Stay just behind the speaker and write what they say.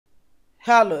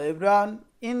Hello everyone,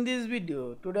 in this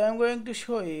video today I am going to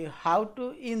show you how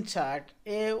to insert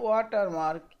a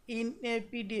watermark in a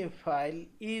PDF file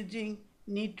using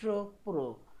Nitro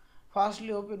Pro.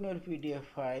 Firstly open your PDF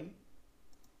file.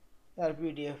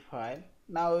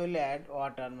 Now we will add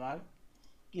watermark.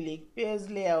 Click page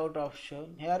layout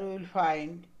option. Here we will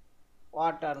find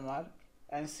watermark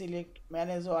and select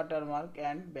manage watermark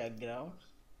and backgrounds.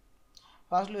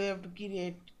 First we have to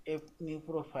create a new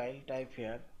profile. Type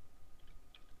here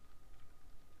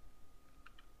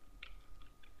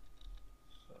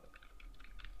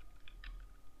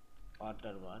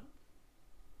watermark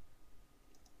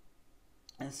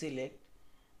and select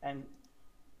and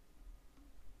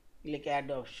click add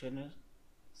option,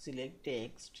 select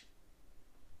text,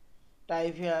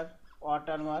 type here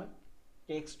watermark,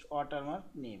 text watermark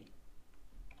name,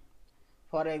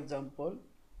 for example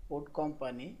put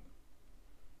company.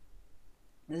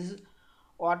 This is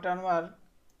watermark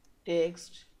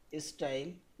text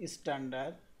style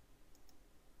standard,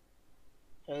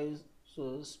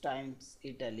 choose times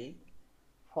italic,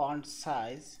 font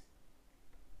size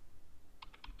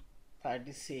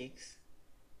 36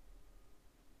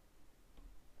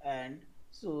 and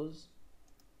choose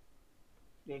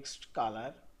text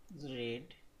color red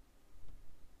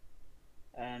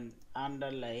and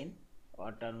underline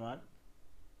watermark,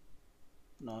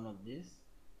 none of this,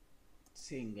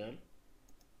 single,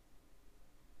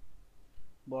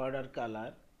 border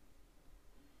color.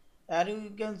 Here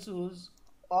you can choose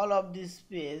all of this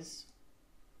space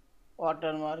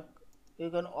watermark. You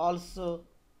can also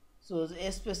choose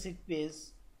a specific page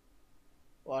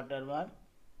watermark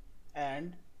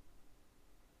and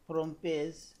from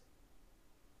page,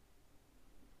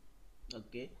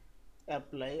 okay,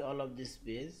 apply all of this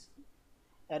page.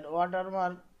 And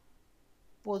watermark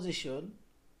position,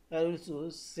 I will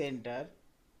choose center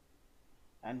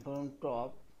and from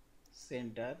top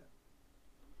center.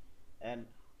 And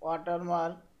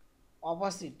watermark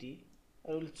opacity,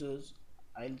 I will choose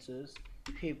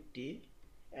 50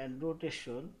 and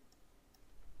rotation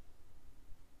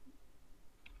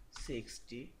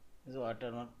 60 is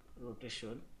watermark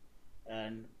rotation,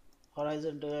 and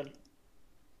horizontal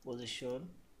position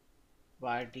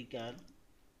vertical,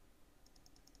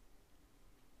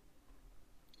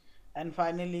 and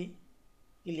finally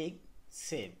click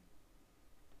save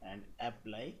and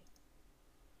apply.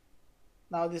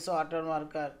 Now this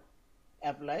watermark are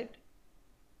applied,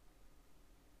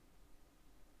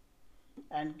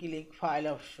 and click file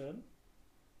option,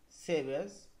 save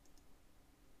as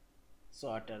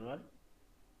watermark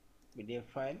PDF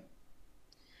file.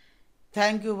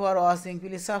 Thank you for watching.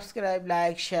 Please subscribe,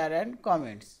 like, share and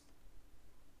comments.